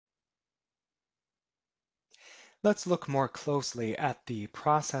Let's look more closely at the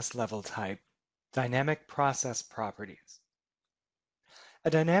process level type, dynamic process properties.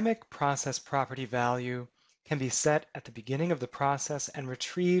 A dynamic process property value can be set at the beginning of the process and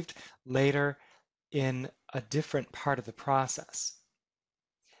retrieved later in a different part of the process.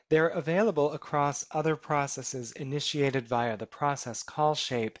 They're available across other processes initiated via the process call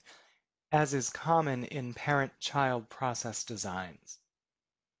shape, as is common in parent-child process designs.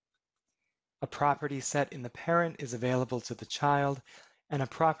 A property set in the parent is available to the child, and a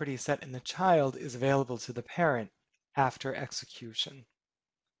property set in the child is available to the parent after execution.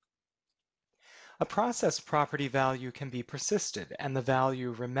 A process property value can be persisted and the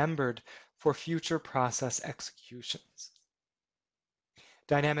value remembered for future process executions.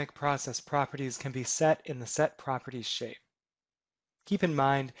 Dynamic process properties can be set in the set properties shape. Keep in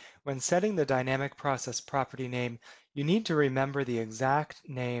mind, when setting the dynamic process property name, you need to remember the exact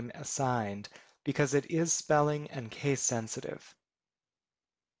name assigned because it is spelling and case sensitive.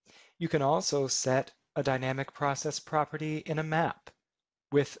 You can also set a dynamic process property in a map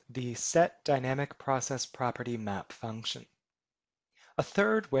with the set dynamic process property map function. A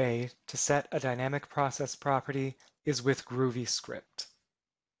third way to set a dynamic process property is with GroovyScript.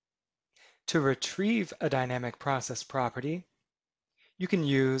 To retrieve a dynamic process property, you can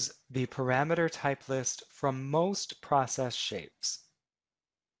use the parameter type list from most process shapes,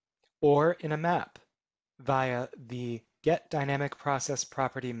 or in a map via the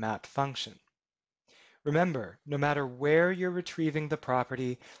getDynamicProcessPropertyMap function. Remember, no matter where you're retrieving the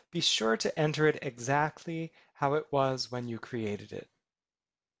property, be sure to enter it exactly how it was when you created it.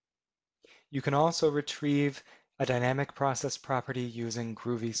 You can also retrieve a dynamic process property using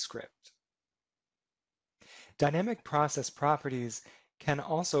GroovyScript. Dynamic process properties can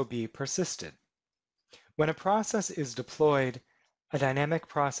also be persisted. When a process is deployed, a dynamic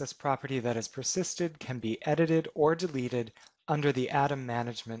process property that is persisted can be edited or deleted under the Atom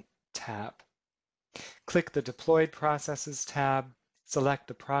Management tab. Click the Deployed Processes tab, select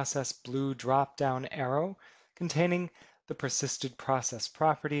the Process blue drop-down arrow containing the persisted process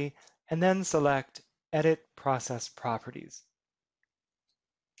property, and then select Edit Process Properties.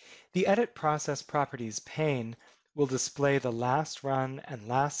 The Edit Process Properties pane will display the last run and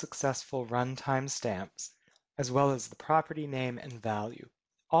last successful run timestamps, as well as the property name and value,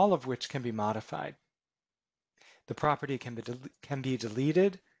 all of which can be modified. The property can be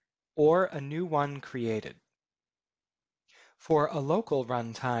deleted or a new one created. For a local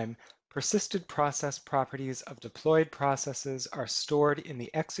runtime, persisted process properties of deployed processes are stored in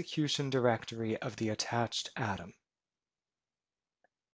the execution directory of the attached atom.